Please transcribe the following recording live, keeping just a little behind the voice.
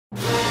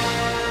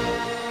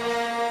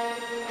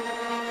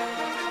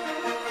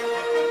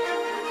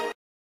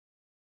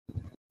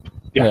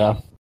Yeah.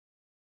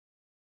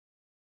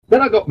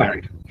 Then I got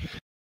married.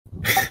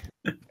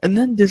 And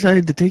then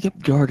decided to take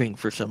up guarding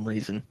for some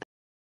reason.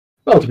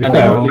 Well, to be I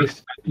fair, know. at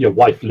least your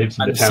wife lives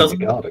in the And town you're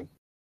suddenly- guarding.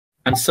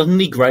 And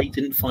suddenly Gray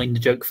didn't find the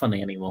joke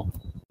funny anymore.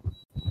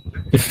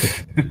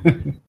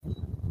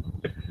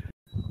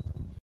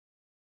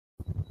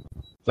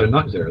 So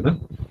 9-0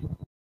 then.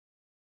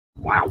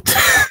 Wow.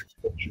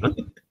 Fortunate.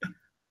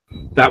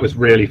 That was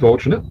really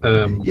fortunate.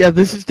 Yeah,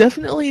 this is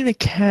definitely an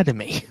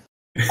academy.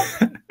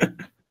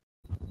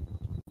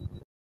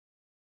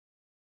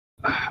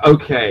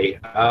 Okay.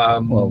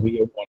 Well,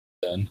 we are one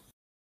then.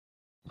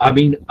 I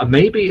mean,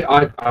 maybe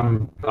I'd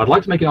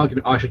like to make an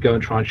argument I should go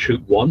and try and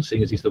shoot one,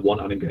 seeing as he's the one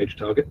unengaged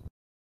target.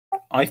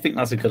 I think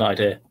that's a good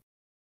idea.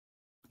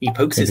 He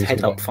pokes his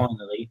head up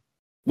finally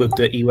with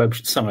the E-Web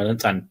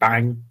silence and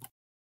bang.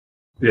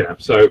 Yeah,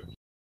 so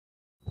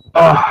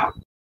I'll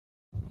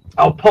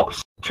pop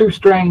 2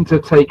 strain to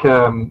take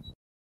a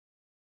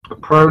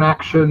prone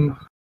action,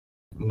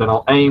 and then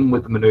I'll aim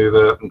with the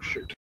maneuver and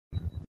shoot.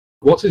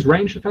 What's his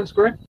range defense,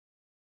 Gray?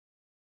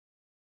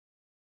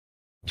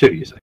 2,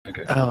 you say?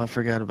 Okay. Oh, I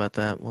forgot about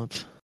that.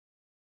 Whoops.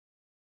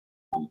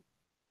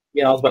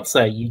 Yeah, I was about to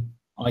say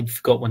I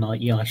forgot when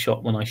I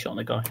shot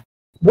a guy.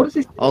 What is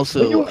it? Also,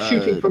 when you're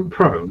shooting from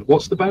prone,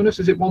 what's the bonus?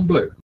 Is it 1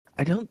 blue?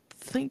 I don't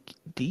think...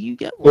 Do you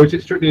get Or one? is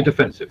it strictly a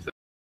defensive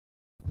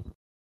thing?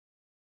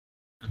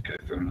 Okay,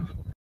 fair enough.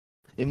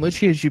 In which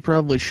case, you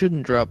probably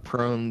shouldn't drop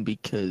prone,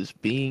 because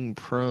being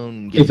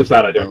prone It's a gives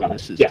bad you idea.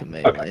 bonuses Yeah, to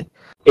melee. okay.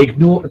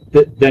 Ignore...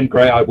 Then,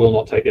 Gray, I will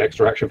not take the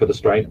extra action for the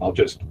strain. I'll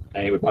just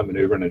aim with my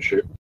maneuver and then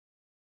shoot.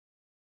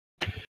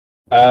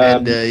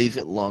 And he's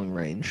at long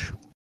range.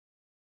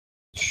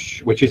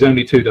 Which is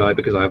only 2 die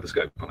because I have the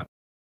scope on it.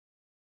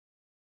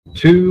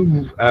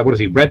 2, what is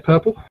he, red,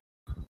 purple?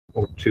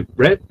 Or 2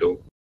 red, or...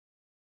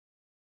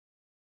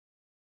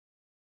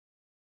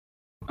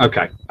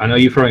 Okay, I know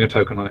you're throwing a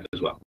token on it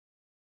as well.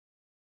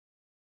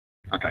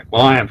 Okay,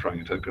 well I am throwing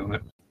a token on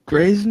it.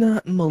 Gray's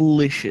not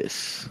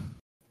malicious.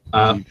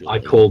 I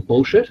call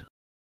bullshit.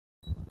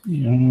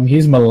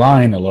 He's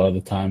malign a lot of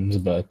the times,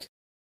 but...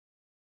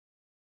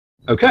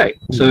 Okay,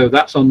 so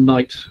that's on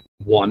night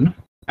 1,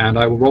 and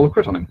I will roll a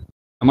crit on him.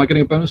 Am I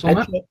getting a bonus on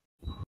that?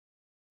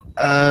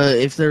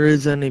 If there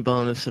is any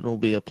bonus, it'll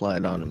be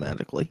applied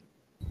automatically.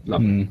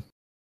 Lovely.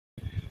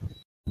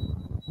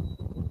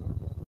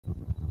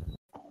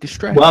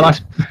 Distracted. Well,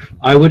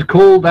 I would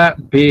call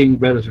that being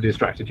relatively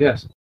distracted,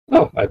 yes.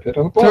 Oh, I put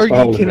on a blast hole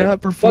Target in there.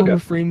 cannot perform Bugger. a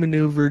free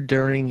maneuver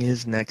during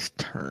his next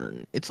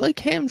turn. It's like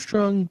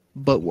hamstrung,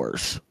 but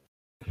worse.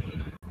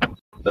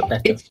 But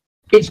better.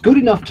 It's good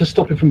enough to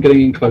stop him from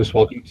getting in close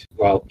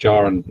while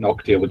Jar and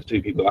Nock deal with the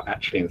 2 people that are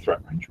actually in threat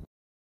range.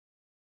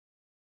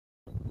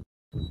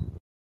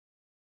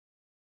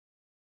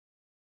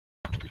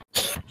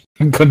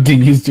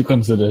 Continues to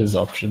consider his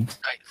options.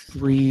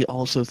 3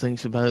 also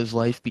thinks about his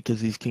life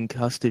because he's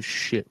concussed as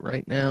shit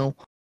right now.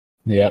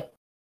 Yep.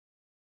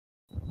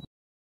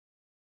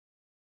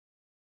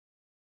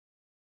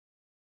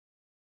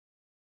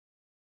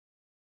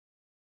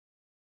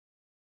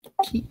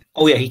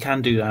 Oh yeah, he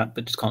can do that,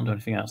 but just can't do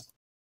anything else.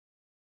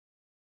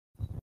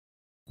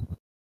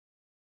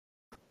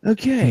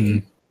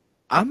 Okay.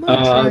 I'm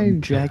gonna try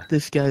and jack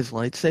this guy's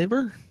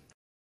lightsaber.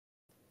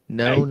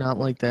 No, Hey. not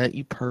like that,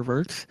 you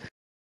perverts.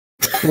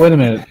 Wait a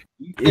minute.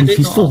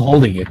 He's still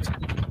holding it.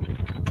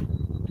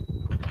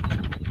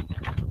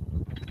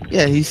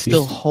 Yeah, he's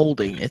still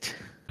holding it.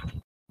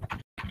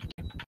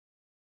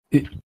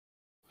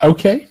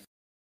 Okay.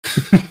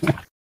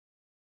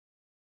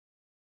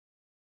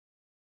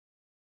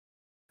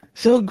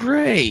 So,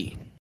 Gray,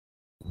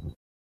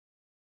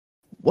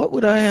 what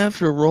would I have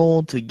to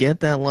roll to get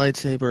that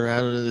lightsaber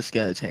out of this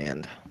guy's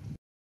hand?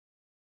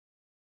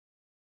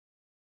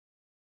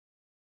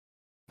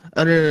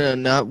 No,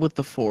 not with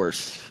the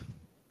Force.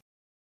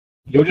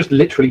 You're just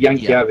literally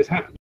yanking it out of his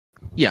hand.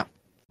 Yeah.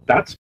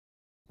 That's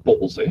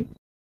ballsy.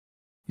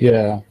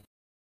 Yeah.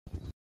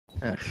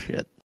 Ah,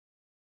 shit.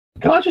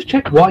 Can I just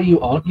check why you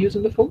aren't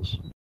using the Force?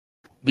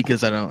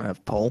 Because I don't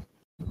have pole.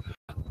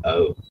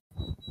 Oh.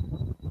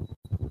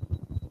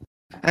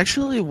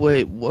 Actually,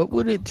 wait, what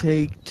would it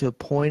take to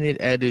point it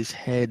at his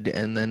head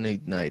and then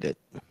ignite it?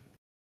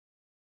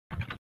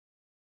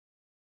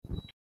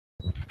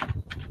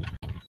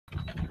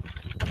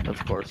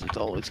 Of course, it's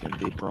always going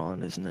to be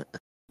brawn, isn't it?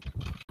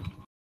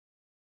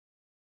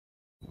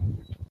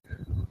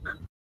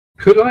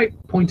 Could I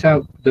point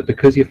out that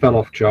because you fell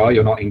off Jar,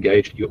 you're not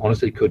engaged, you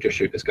honestly could just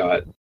shoot this guy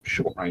at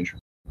short range?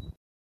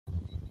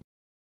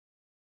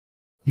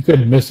 You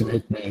could miss and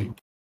hit me.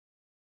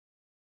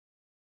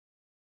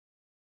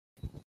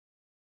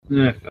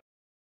 Yeah.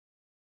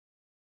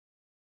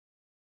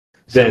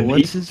 So Then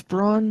what's his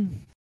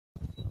brawn?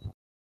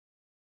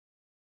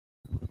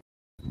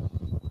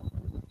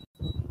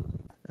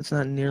 That's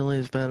not nearly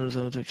as bad as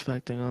I was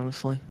expecting,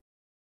 honestly.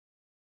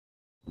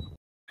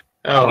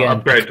 Oh, Again.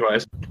 upgrade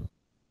twice.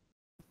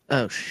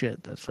 Oh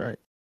shit, that's right.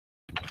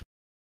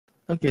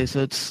 Okay, so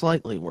it's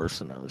slightly worse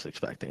than I was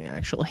expecting,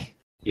 actually.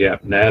 Yeah,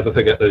 never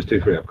forget those 2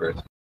 free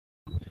upgrades.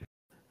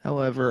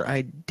 However,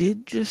 I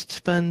did just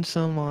spend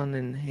some on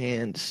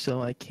enhance,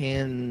 so I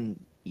can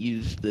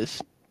use the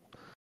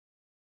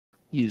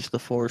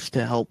force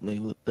to help me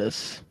with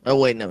this. Oh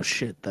wait, no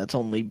shit, that's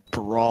only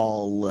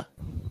brawl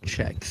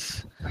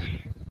checks.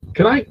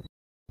 Can I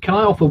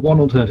offer one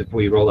alternative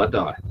before you roll that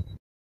die?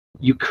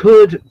 You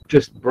could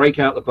just break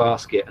out the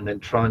basket and then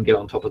try and get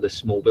on top of this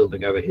small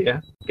building over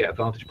here, get a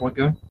vantage point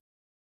going.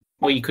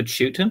 Or you could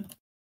shoot him.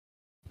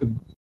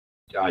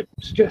 I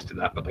suggested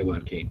that, but they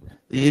weren't keen.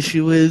 The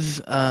issue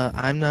is,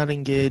 I'm not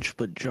engaged,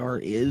 but Jar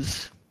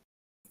is.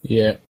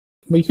 Yeah.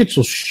 Well, you could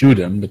still shoot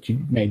him, but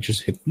you may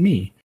just hit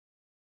me.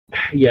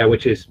 Yeah,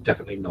 which is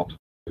definitely not what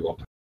we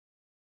want.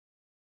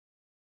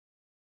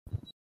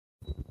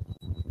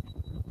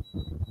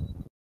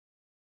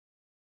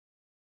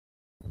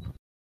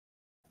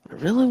 I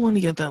really want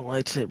to get that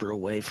lightsaber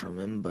away from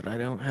him, but I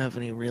don't have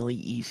any really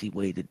easy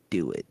way to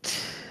do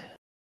it.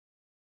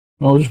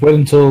 Well, just wait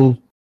until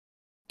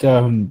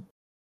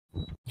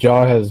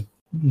Jar has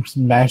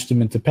smashed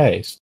him into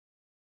paste.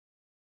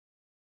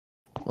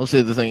 Well,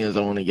 see, the thing is,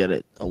 I want to get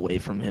it away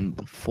from him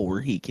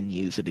before he can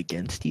use it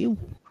against you.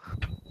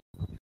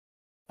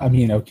 I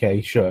mean,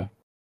 okay, sure.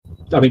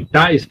 I mean,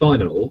 that is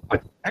fine and all.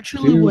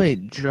 Actually,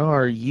 wait,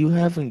 Jar, you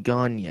haven't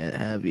gone yet,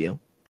 have you?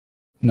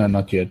 No,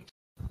 not yet.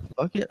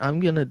 Fuck it, I'm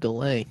gonna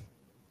delay.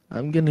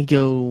 I'm gonna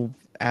go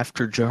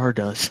after Jar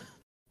does.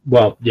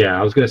 Well, yeah,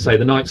 I was going to say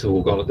the knights have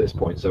all gone at this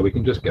point, so we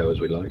can just go as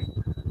we like.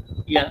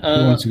 Yeah.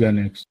 Who wants to go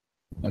next?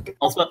 Okay.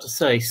 I was about to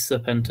say,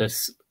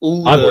 Serpentis.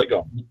 I've already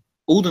gone.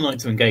 All the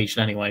knights are engaged,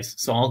 anyways.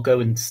 So I'll go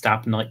and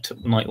stab Knight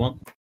 1.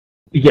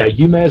 Yeah,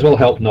 you may as well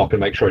help Nock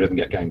and make sure he doesn't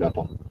get ganged up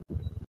on.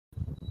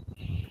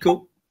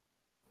 Cool.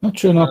 Not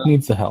sure Nock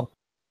needs the help.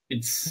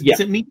 Is Yeah.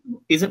 it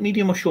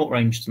medium or short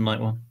range to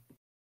Knight 1?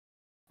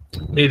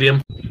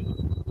 Medium.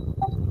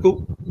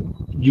 Cool.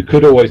 You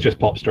could always just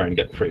pop strain and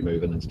get the free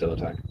move and then still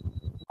attack.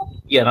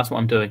 Yeah, that's what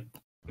I'm doing.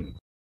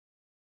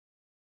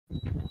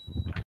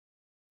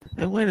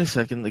 Hey, wait a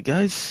second, the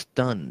guy's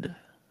stunned.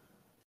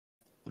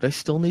 Would I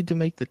still need to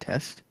make the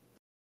test?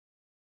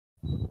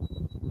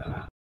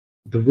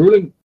 The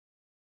ruling...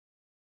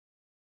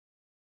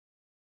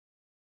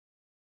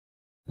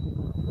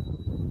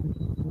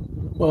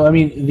 Well, I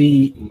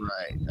mean,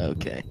 Right,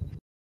 okay.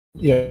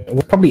 yeah,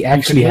 what's probably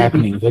actually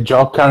happening, the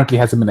Jar currently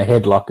has him in a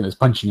headlock and is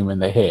punching him in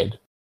the head.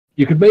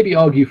 You could maybe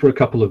argue for a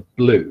couple of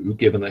blue,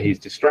 given that he's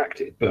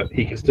distracted, but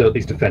he can still at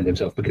least defend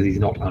himself because he's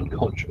not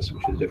unconscious,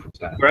 which is a different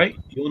stat. Right?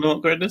 You want to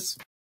upgrade this?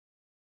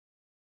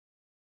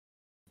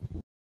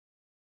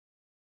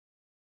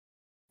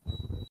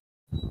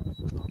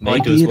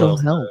 Might do as Maybe it'll well.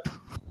 help.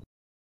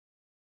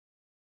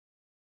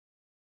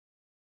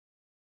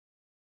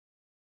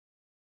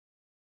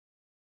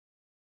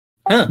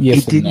 Huh. Yes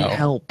It and didn't no.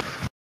 help.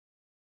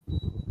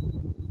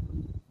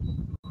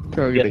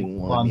 Targeting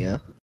Yeah, one, yeah.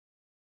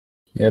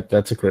 Yep,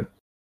 that's a crit.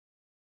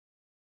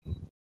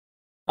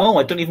 Oh,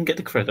 I don't even get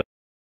the credit.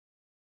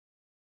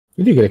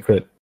 You do get a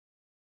crit.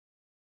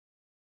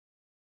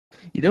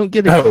 You don't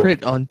get a Oh.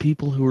 crit on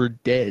people who are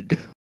dead.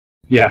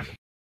 Yeah.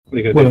 What are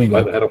you What going do to you do? Blow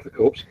mean? the head off the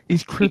corpse?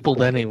 He's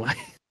crippled anyway.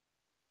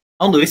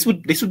 Oh no, this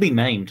would be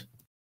named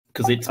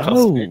because it's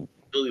Oh,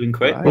 building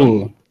crit. right.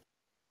 Ooh.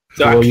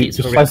 So Well, actually, you it's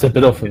just slice a horrific.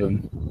 bit off of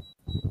him.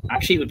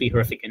 Actually, it would be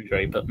horrific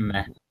injury, but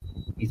meh,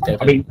 he's dead.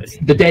 I mean,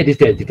 the dead is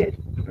dead, is dead.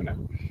 I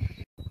know.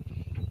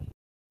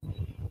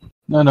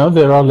 No,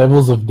 there are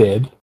levels of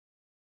dead.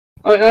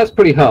 I mean, that's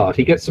pretty hard.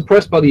 He gets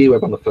suppressed by the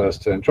E-Web on the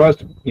first turn, tries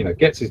to,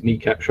 gets his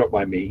kneecap shot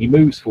by me. He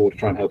moves forward to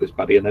try and help his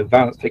buddy, and then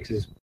Valance takes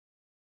his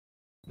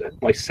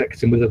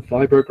bisects him with a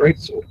vibro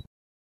greatsword.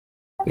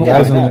 The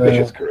guys in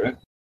Vicious the career.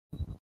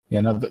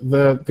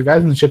 the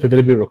guys in the ship are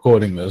going to be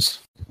recording this.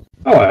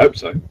 Oh, I hope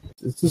so.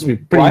 It's just be a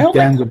Why pretty aren't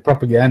damn good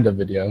propaganda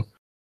video.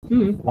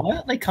 Why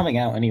aren't they coming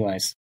out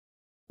anyways?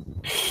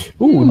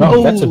 Ooh,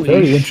 no, that's a Holy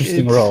very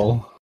interesting shit.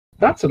 roll.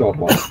 That's an odd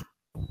one.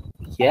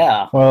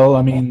 Yeah. Well,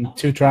 I mean,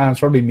 2 triumphs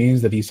probably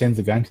means that he sends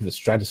the guy into the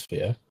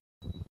stratosphere.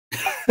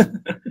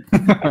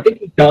 I think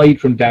he died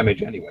from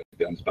damage anyway, to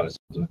be honest about it.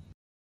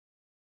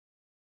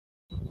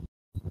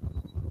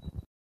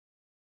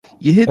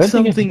 You hit I think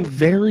something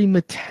very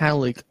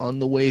metallic on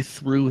the way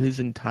through his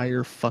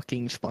entire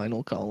fucking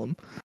spinal column.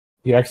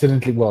 You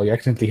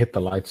accidentally hit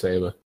the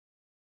lightsaber.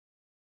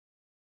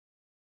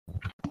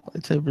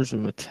 Lightsabers are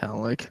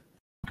metallic.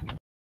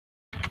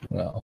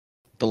 Well,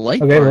 The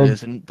light Okay, part well-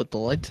 isn't, but the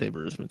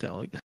lightsaber is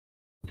metallic.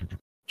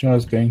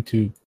 Jar's going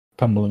to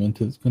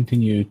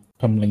continue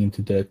pummeling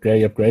into the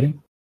gray upgrading.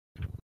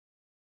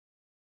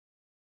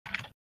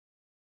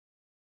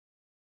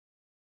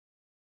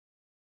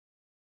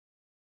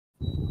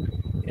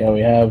 Yeah,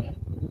 we have.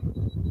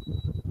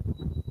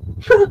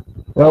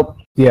 Well,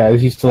 yeah,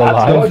 he's still That's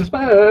not alive.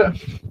 despair.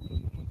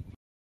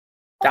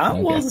 That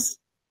Okay. was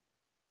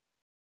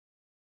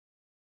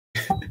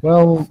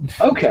Well,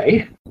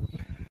 Okay.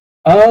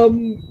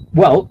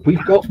 Well,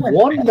 we've got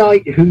one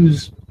knight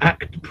who's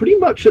pretty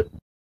much,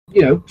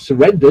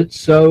 surrendered.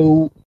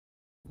 So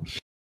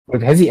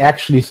but has he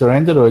actually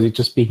surrendered, or is he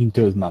just speaking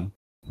to his mum?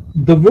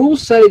 the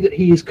rules say that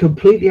he is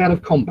completely out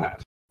of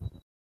combat.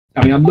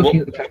 I mean, I'm looking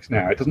at the text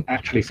now. It doesn't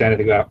actually say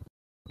anything about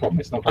problem.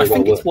 It's not I very well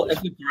think it's worded.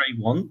 whatever Grey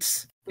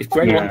wants. If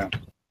Grey wants,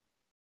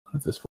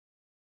 What's this for?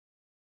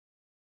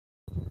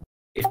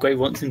 if Grey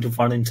wants him to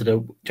run into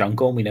the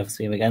jungle and we never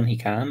see him again, he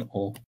can.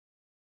 Or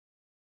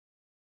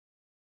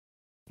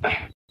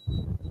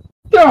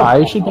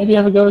I should maybe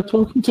have a go at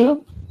talking to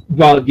him.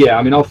 Well, yeah.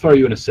 I mean, I'll throw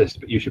you an assist,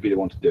 but you should be the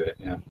one to do it.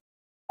 Yeah.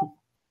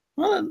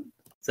 well,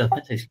 it's a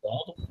fetish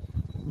god.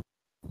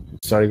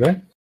 Sorry,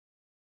 Greg.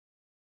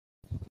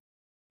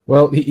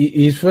 Well,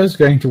 he's first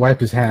going to wipe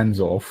his hands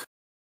off.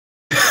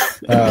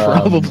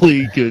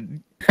 Probably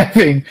could.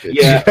 Having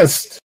Yeah.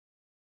 just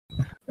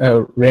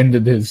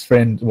rendered his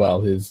friend,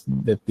 well, his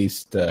at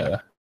least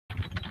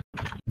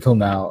until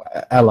now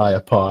ally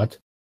apart.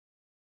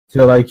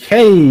 So like,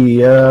 hey,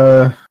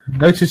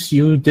 notice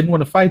you didn't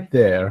want to fight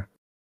there.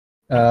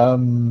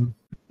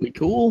 We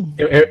cool.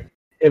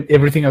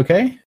 Everything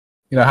okay?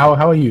 You know,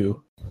 how are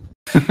you?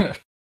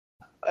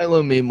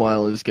 Ilo,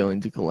 meanwhile, is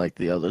going to collect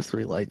the other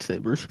 3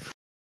 lightsabers.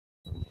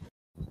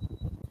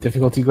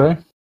 Difficulty, Gray?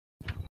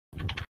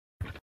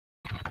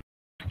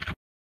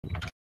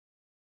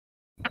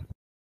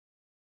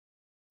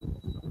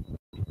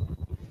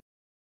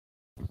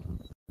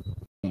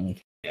 Yeah,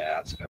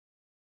 that's fair.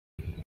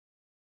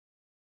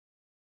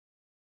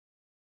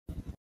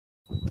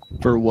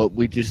 For what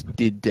we just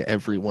did to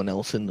everyone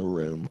else in the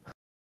room.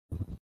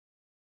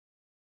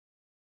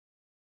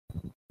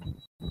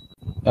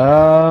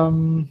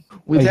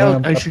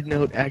 Without, I should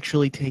note,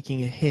 actually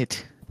taking a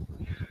hit.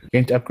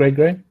 Going to upgrade,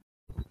 Gray?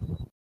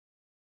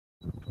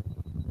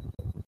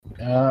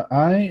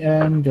 I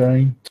am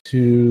going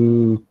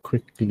to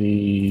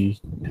quickly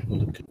have a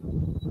look.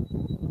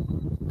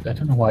 I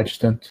don't know why I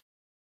just don't.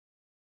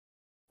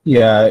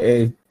 Yeah,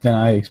 then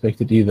I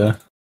expected either.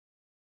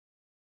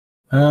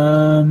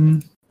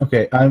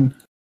 Okay, I'm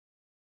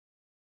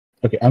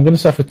going to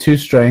suffer 2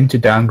 strain to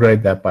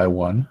downgrade that by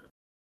 1.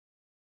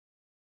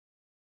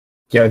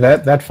 Yeah,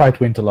 that fight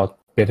went a lot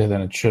better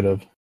than it should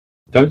have.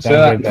 Don't say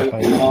Downgrade that.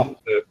 that by 1.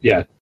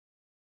 Yeah.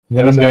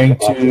 Then I'm going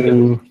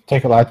to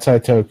take a light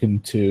side token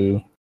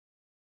to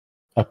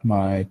up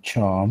my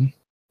charm.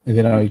 And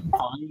then I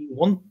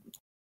want.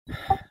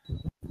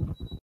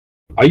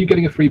 Are you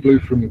getting a free blue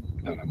from?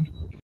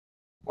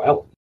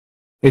 Well,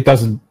 it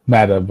doesn't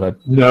matter, but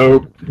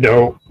no.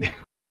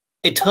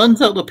 It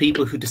turns out the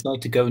people who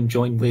decide to go and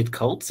join weird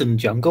cults in the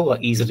jungle are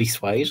easily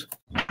swayed.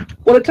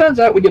 Well, it turns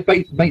out when your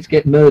mates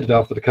get murdered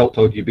after the cult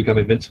told you become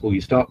invincible,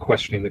 you start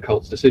questioning the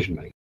cult's decision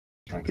making.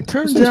 It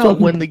turns out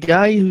when the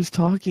guy who's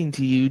talking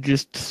to you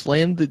just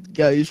slammed the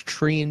guy's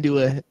tree into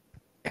a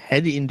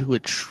head into a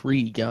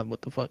tree, God,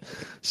 what the fuck,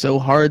 so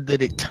hard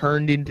that it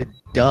turned into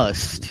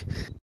dust.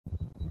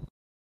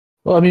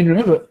 Well, I mean,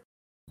 remember,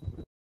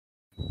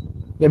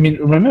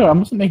 I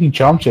wasn't making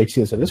charm checks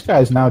here, so this guy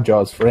is now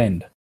Jar's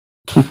friend.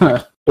 Or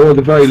at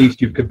the very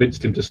least, you've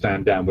convinced him to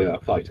stand down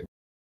without fighting.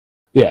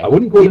 Yeah, I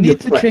wouldn't call You him your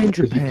need to friend change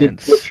your because he did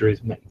pants. butcher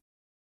his mate.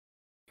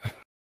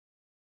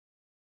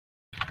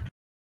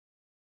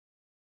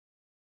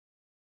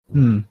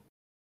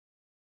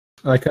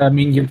 Like, I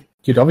mean,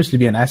 you'd obviously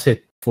be an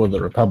asset for the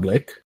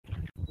Republic.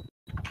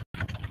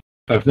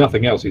 If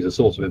nothing else, he's a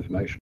source of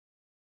information.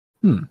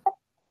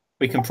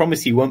 We can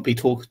promise you won't be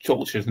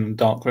tortured in a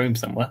dark room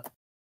somewhere.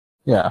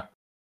 Yeah.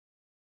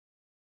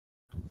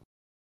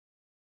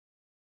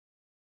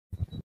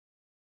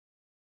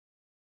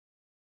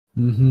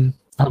 Mm-hmm.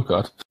 Oh,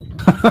 God.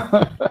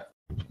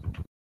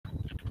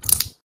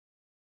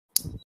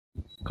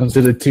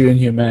 Considered too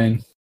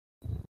inhumane.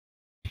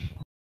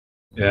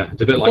 Yeah,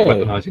 it's a bit like Okay.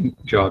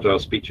 weaponizing Jar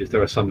Jar's speeches.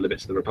 There are some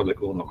limits the Republic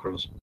will not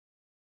cross.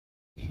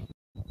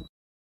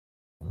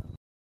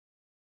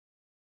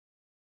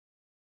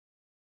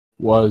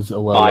 Was a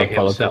By well-loved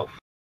politician. himself.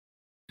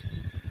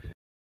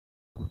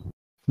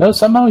 No,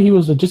 somehow he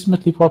was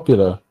legitimately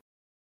popular.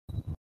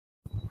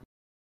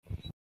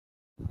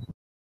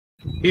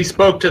 He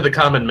spoke to the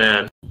common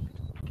man.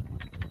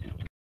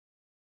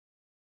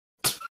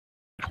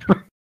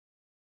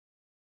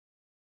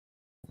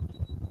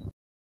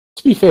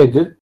 To be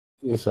fair,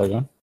 yes, I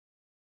go.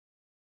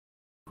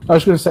 I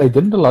was going to say,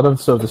 didn't a lot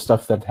of sort of the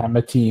stuff that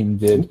Hammer Team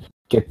did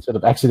get sort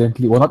of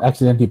accidentally, well, not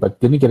accidentally, but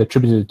didn't get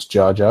attributed to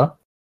Jar Jar?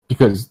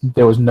 Because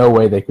there was no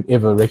way they could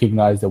ever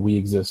recognize that we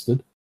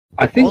existed.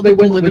 I think All they the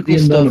went with the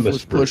political stuff anonymous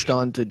was route. pushed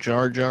onto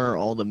Jar Jar,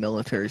 all the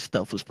military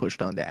stuff was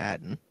pushed onto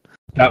Atten.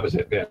 That was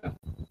it, yeah.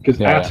 Because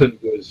Yeah. Atten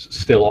was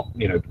still,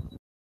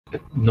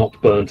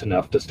 not burnt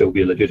enough to still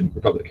be a legitimate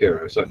Republic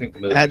hero. So I think the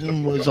military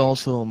Atten stuff was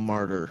also a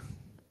martyr.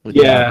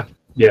 Yeah,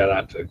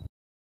 that too.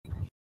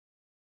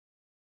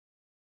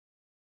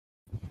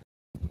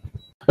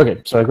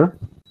 Okay, so I agree.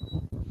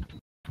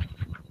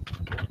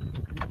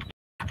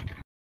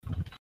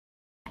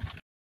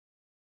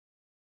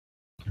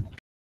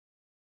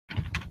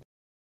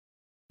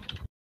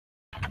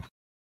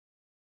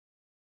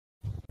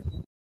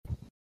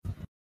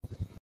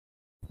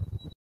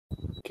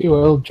 Okay,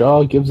 well,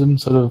 Jar gives him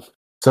sort of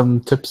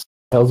some tips,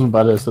 tells him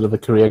about a sort of a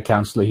career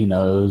counselor he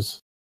knows.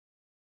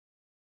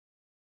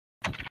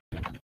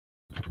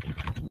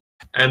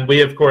 And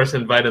we, of course,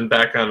 invite him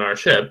back on our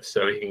ship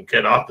so he can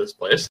get off this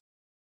place.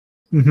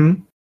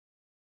 Mm-hmm.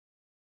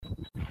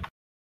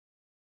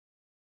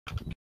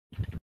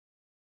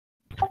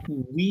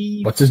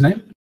 What's his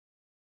name?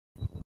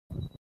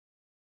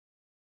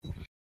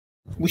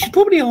 We should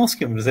probably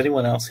ask him, does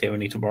anyone else here we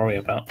need to worry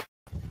about?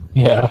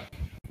 Yeah.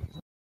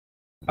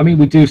 I mean,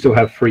 we do still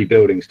have 3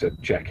 buildings to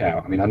check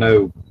out. I mean, I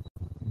know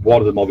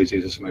one of them obviously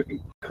is a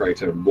smoking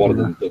crater, and one of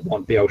them,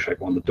 the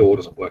L-shaped one, the door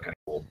doesn't work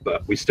anymore.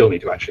 But we still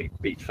need to actually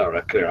be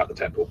thorough, clear out the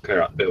temple,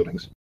 clear out the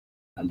buildings,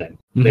 and then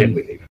we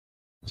leave.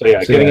 So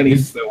yeah, getting any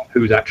info on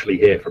who's actually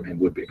here from him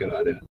would be a good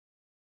idea.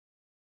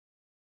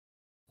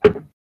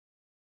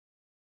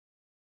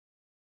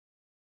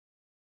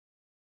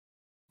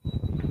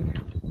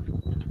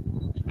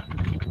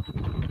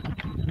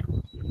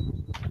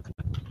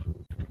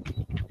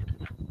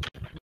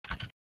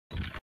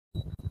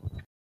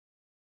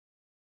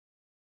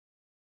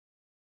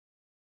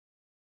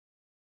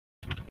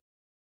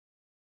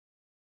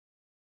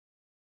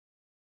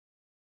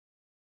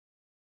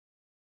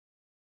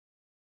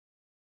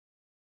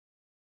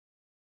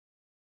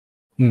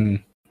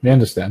 We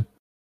understand.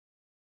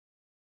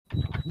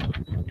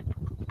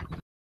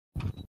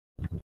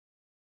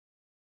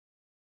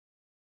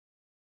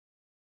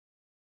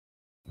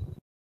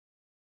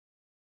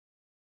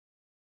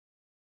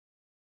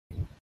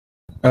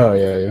 Oh,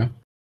 yeah.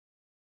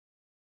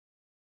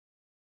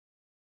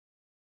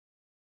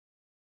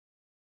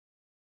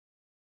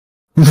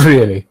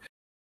 Really?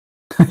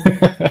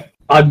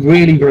 I'm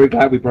really very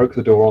glad we broke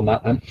the door on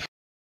that then.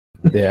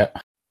 Yeah.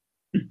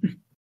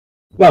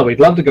 Well, we'd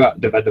love to go out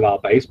and defend our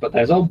base, but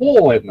there's a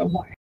wall in the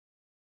way.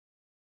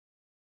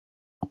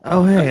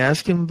 Oh, hey,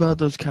 ask him about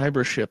those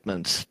Kyber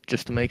shipments,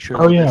 just to make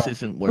sure this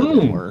isn't where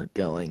they were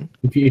going.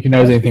 If he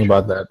knows anything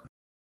about that.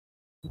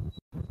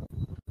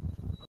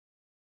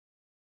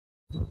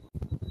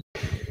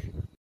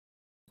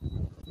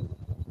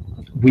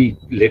 We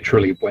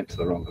literally went to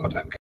the wrong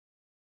goddamn.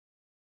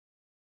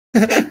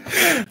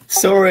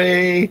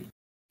 Sorry.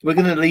 We're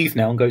going to leave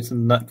now and go to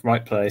the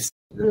right place.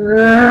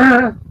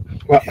 Well,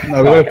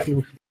 No,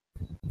 we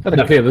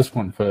gotta clear this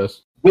one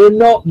first. We're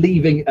not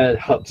leaving a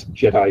Hutt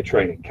Jedi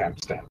training camp,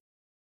 Stan.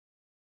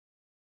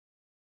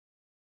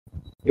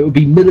 It would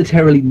be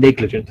militarily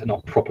negligent to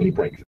not properly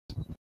break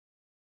this.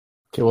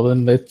 Okay, well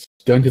then let's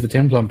go into the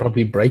temple and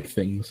probably break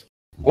things.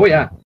 Oh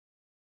yeah.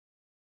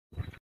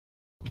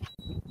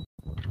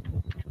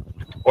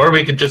 Or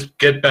we could just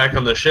get back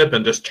on the ship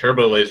and just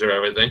turbo laser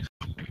everything.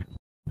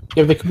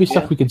 Yeah, there could be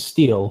stuff we could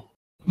steal.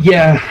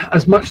 Yeah,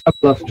 as much as I'd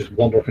love to just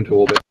wander off into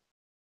orbit.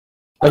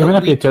 Like, it may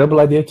not be a terrible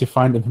idea to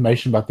find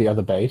information about the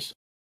other base.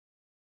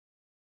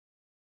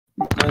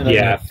 No,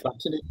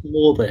 flatten it in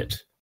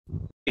orbit.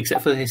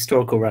 Except for the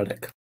historical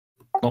relic.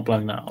 Not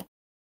blowing that up.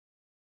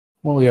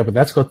 Well, yeah, but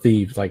that's got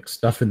the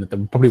stuff in it that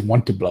we probably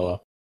want to blow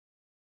up.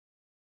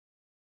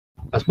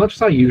 As much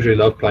as I usually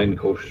love playing the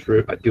cautious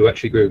route, I do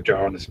actually agree with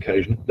Jar on this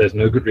occasion. There's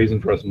no good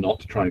reason for us not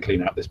to try and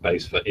clean out this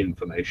base for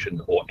information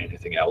or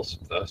anything else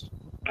first,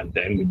 and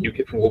then we nuke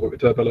it from orbit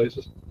with turbo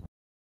lasers.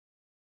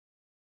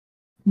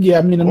 Yeah,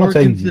 I mean, I'm not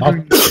saying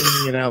considering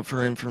cleaning it out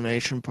for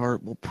information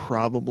part will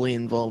probably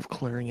involve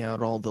clearing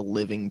out all the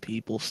living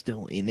people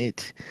still in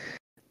it.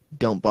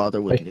 Don't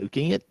bother with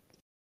nuking it.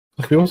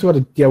 We also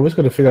got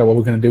to figure out what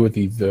we're going to do with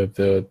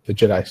the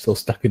Jedi still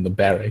stuck in the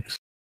barracks.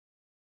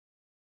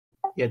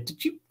 Yeah,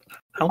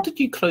 how did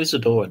you close the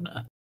door in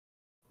there?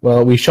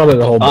 Well, we shot at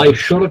a whole bunch. I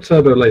shot a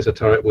turbo laser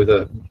turret with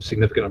a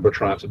significant number of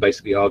triumphs and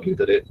basically argued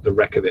that the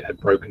wreck of it had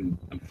broken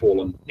and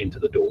fallen into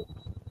the door.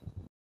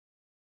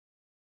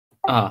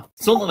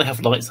 It's not that they have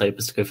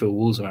lightsabers to go through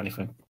walls or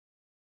anything.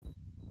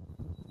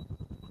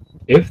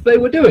 If they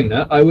were doing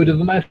that, I would have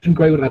imagined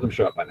Grey would have had them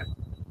show up by now.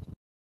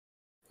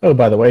 Oh,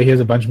 by the way,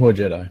 here's a bunch more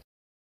Jedi.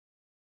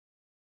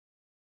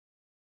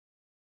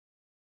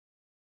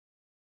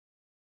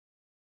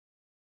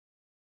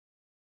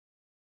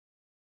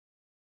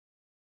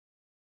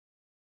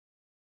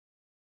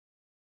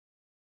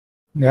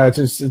 Yeah,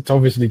 it's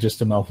obviously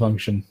just a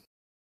malfunction.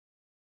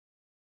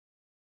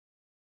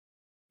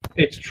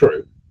 It's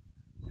true.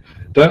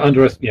 Don't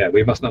underestimate. Yeah,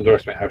 we mustn't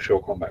underestimate how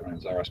short combat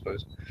rounds are, I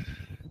suppose.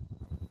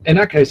 In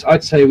that case,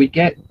 I'd say we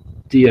get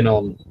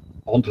Dion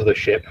onto the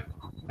ship,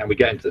 and we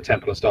get into the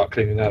temple and start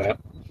cleaning that out.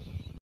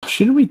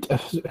 Shouldn't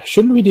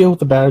we deal with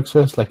the barracks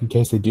first, in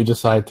case they do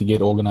decide to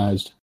get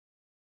organized?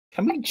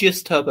 Can we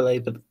just turbo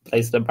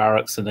laser the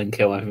barracks and then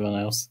kill everyone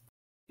else,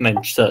 and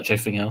then search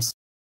everything else?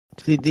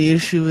 The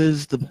issue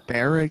is the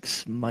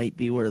barracks might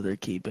be where they're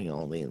keeping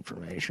all the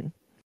information.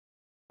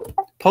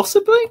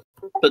 Possibly,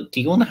 but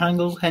do you want to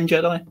handle Hen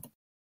Jedi?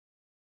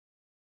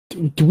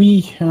 Do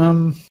we?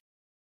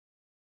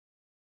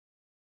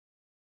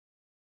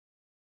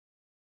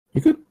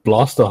 We could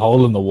blast a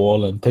hole in the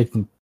wall and take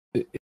them,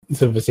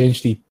 sort of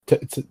essentially try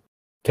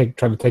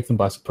to take them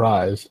by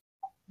surprise.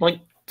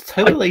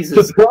 Turbo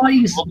lasers.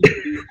 Surprise!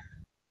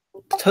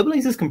 Turbo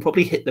lasers can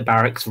probably hit the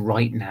barracks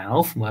right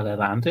now from where they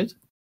landed.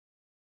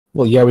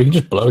 Well, yeah, we can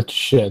just blow it to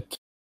shit.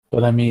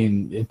 But I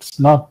mean, it's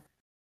not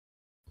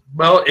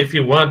Well, if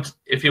you want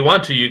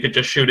to, you could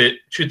just shoot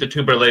the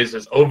tuber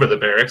lasers over the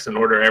barracks and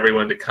order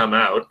everyone to come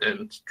out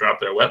and drop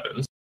their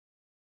weapons.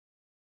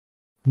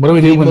 What do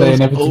we do The when they most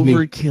inevitably...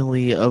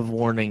 overkilly of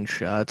warning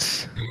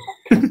shots.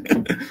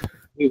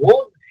 We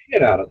want the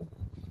shit out of them.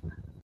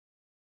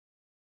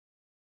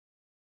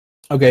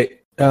 Okay,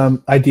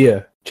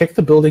 idea. Check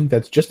the building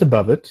that's just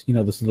above it. You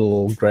know, this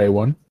little grey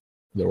one.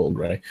 They're all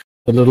grey.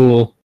 The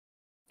little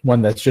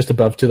one that's just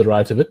above to the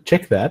right of it.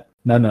 Check that.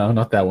 No,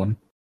 not that one.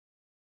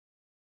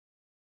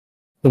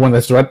 The one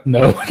that's right...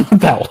 No, not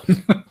that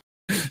one.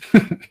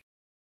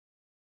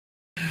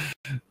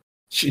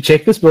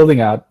 Check this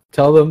building out.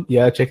 Tell them,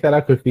 check that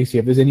out quickly, see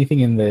if there's anything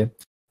in there.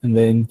 And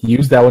then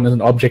use that one as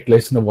an object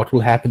lesson of what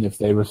will happen if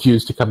they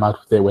refuse to come out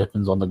with their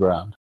weapons on the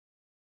ground.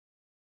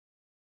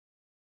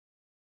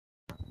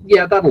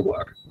 Yeah, that'll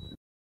work.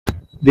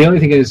 The only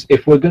thing is,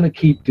 if we're going to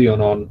keep Dion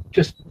on,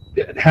 just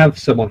have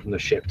someone from the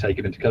ship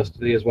taken into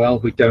custody as well.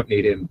 We don't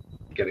need him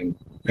getting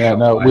shot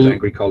by his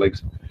angry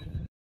colleagues.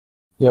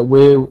 Yeah,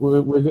 we're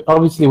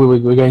obviously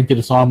we're going to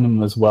disarm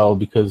them as well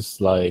because,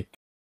 like,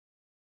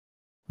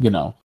 you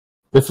know,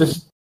 this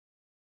is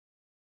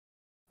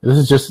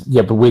just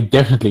but we're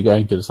definitely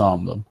going to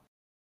disarm them.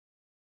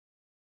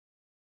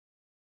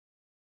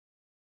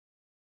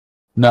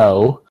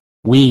 No,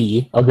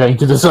 we are going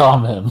to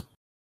disarm him.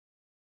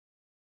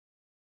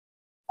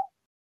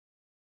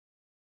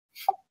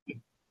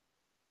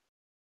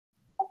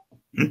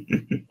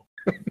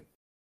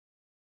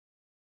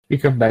 We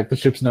come back, the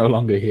ship's no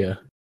longer here.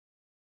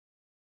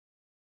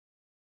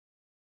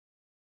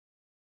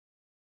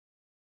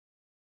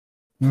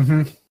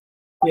 Mm-hmm.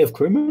 We have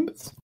crew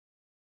members?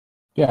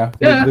 Yeah.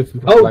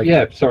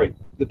 Yeah, sorry.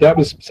 That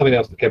was something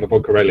else that came up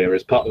on Corellia.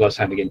 As part of us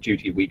handing in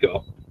duty, we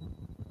got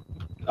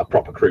a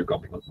proper crew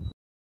complement.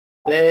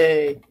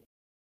 Hey!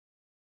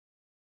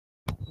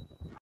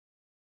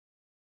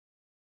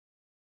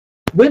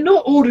 We're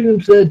not ordering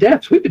them to their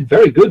deaths. We've been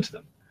very good to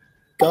them.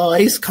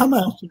 Guys, come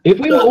out. If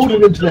we were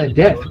ordering them to their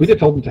death, we'd have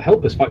told them to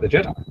help us fight the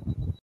Jedi.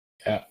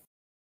 Yeah.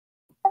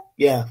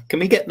 Yeah. Can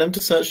we get them to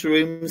search the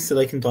rooms so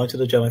they can die to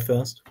the Jedi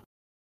first?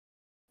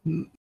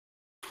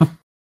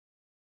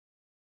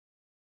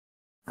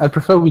 I'd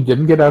prefer we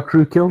didn't get our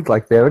crew killed.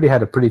 Like, they already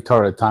had a pretty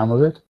torrid time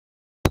of it.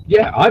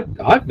 Yeah,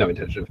 I've no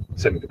intention of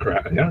sending the crew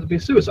out. It'd be a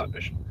suicide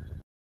mission.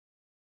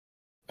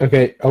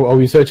 Okay, are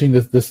we searching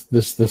this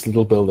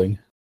little building?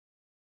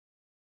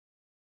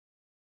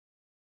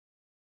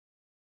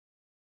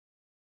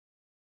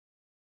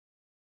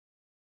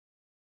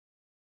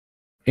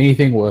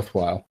 Anything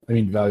worthwhile. I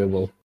mean,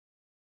 valuable.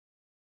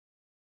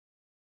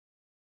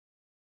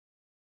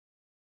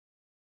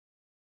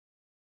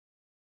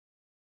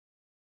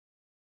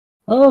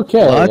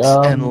 Okay.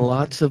 Lots and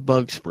lots of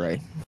bug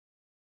spray.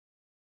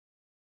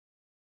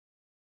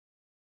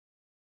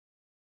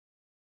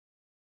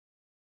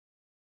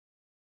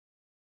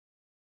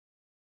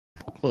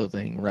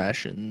 Clothing,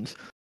 rations,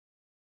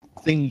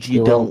 things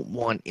you don't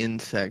want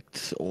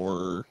insects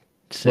or,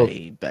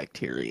 say,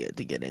 bacteria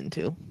to get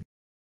into.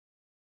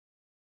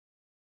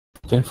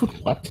 10 foot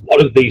what?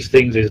 One of these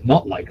things is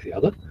not like the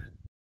other.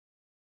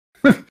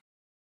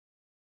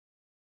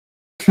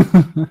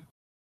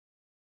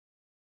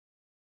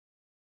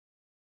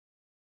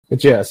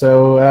 But yeah,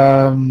 so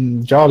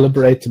Jar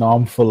liberates an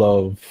armful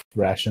of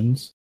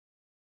rations.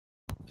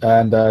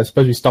 And I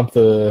suppose we stomp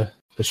the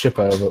ship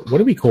over. What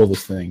do we call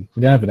this thing?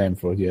 We don't have a name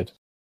for it yet.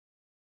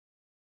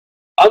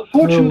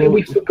 Unfortunately,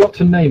 we forgot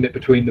to name it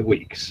between the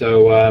weeks.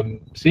 So,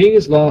 seeing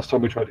as last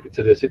time we tried to get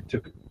to this, it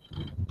took...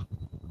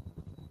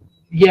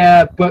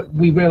 Yeah, but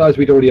we realised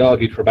we'd already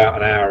argued for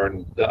about an hour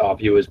and that our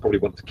viewers probably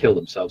wanted to kill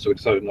themselves, so we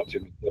decided not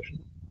to.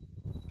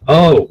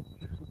 Oh!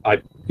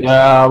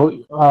 Yeah,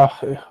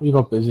 we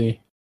got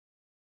busy.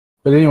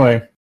 But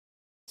anyway,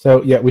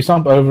 so yeah, we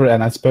stomp over,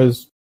 and I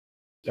suppose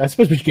we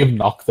should give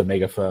Nock the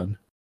megaphone.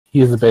 He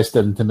is the best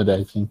at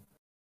intimidating.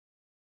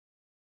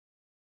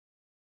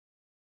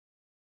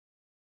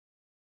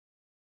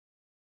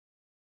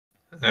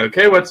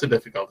 Okay, what's the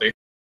difficulty?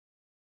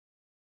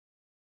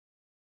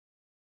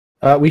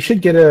 We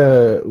should get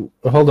a...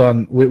 Hold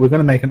on, we're going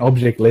to make an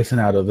object lesson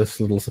out of this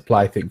little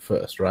supply thing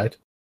first, right?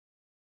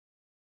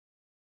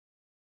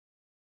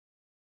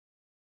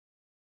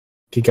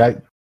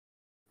 Okay,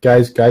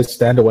 guys,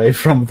 stand away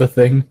from the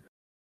thing.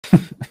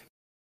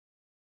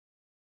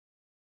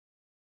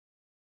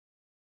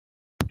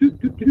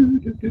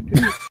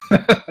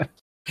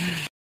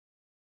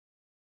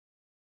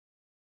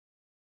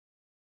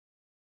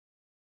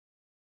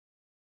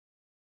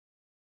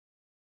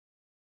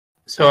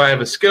 So I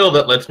have a skill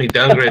that lets me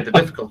downgrade the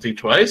difficulty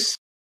twice.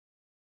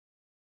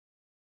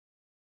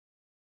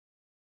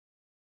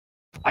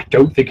 I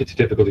don't think it's a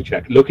difficulty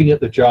check. Looking at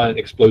the giant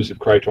explosive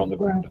crater on the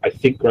ground, I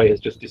think Gray has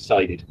just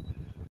decided.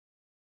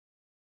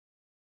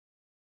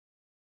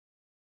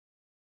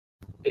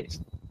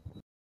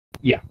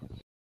 Yeah.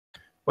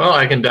 Well,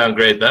 I can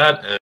downgrade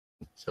that.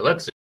 So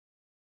let's see.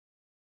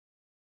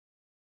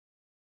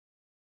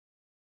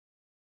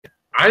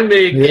 I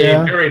make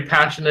a very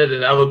passionate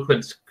and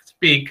eloquent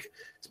speech,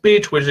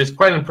 which is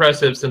quite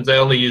impressive since I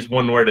only use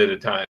one word at a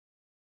time.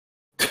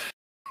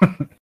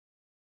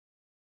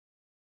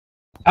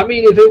 I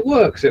mean, if it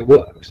works, it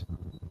works.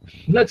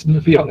 Let's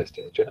be honest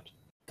here, Chad.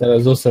 There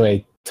is also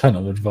a ton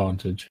of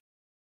advantage.